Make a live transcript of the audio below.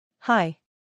Hi.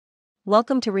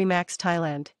 Welcome to Remax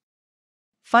Thailand.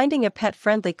 Finding a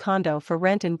pet-friendly condo for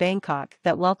rent in Bangkok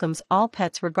that welcomes all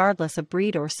pets regardless of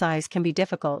breed or size can be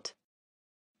difficult.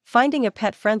 Finding a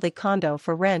pet-friendly condo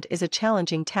for rent is a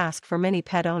challenging task for many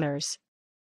pet owners.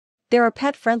 There are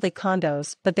pet-friendly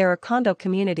condos, but there are condo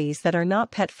communities that are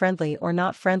not pet-friendly or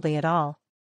not friendly at all.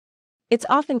 It's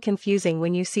often confusing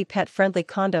when you see pet-friendly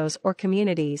condos or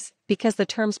communities, because the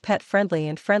terms pet-friendly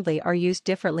and friendly are used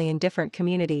differently in different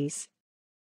communities.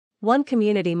 One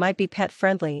community might be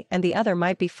pet-friendly and the other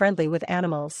might be friendly with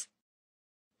animals.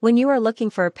 When you are looking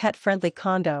for a pet-friendly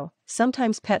condo,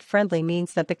 sometimes pet-friendly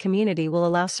means that the community will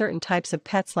allow certain types of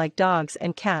pets like dogs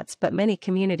and cats, but many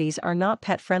communities are not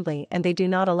pet-friendly and they do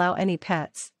not allow any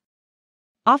pets.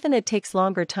 Often it takes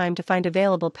longer time to find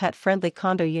available pet-friendly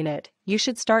condo unit. You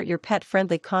should start your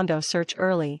pet-friendly condo search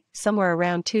early, somewhere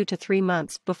around 2 to 3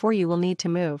 months before you will need to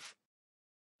move.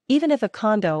 Even if a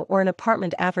condo or an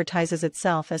apartment advertises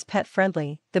itself as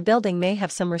pet-friendly, the building may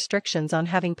have some restrictions on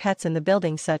having pets in the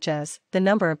building, such as the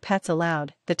number of pets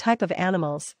allowed, the type of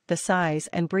animals, the size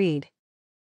and breed.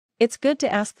 It's good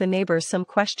to ask the neighbors some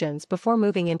questions before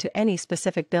moving into any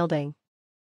specific building.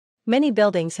 Many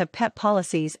buildings have pet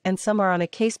policies and some are on a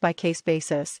case-by-case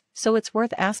basis, so it's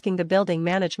worth asking the building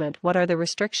management what are the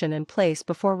restrictions in place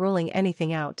before ruling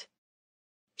anything out.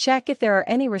 Check if there are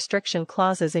any restriction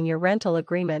clauses in your rental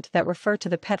agreement that refer to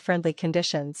the pet-friendly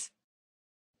conditions.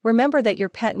 Remember that your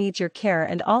pet needs your care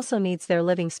and also needs their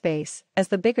living space, as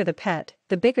the bigger the pet,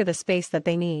 the bigger the space that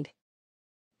they need.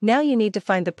 Now you need to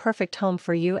find the perfect home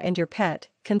for you and your pet.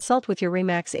 Consult with your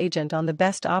Remax agent on the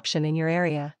best option in your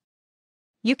area.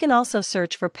 You can also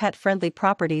search for pet-friendly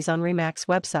properties on Remax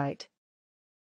website.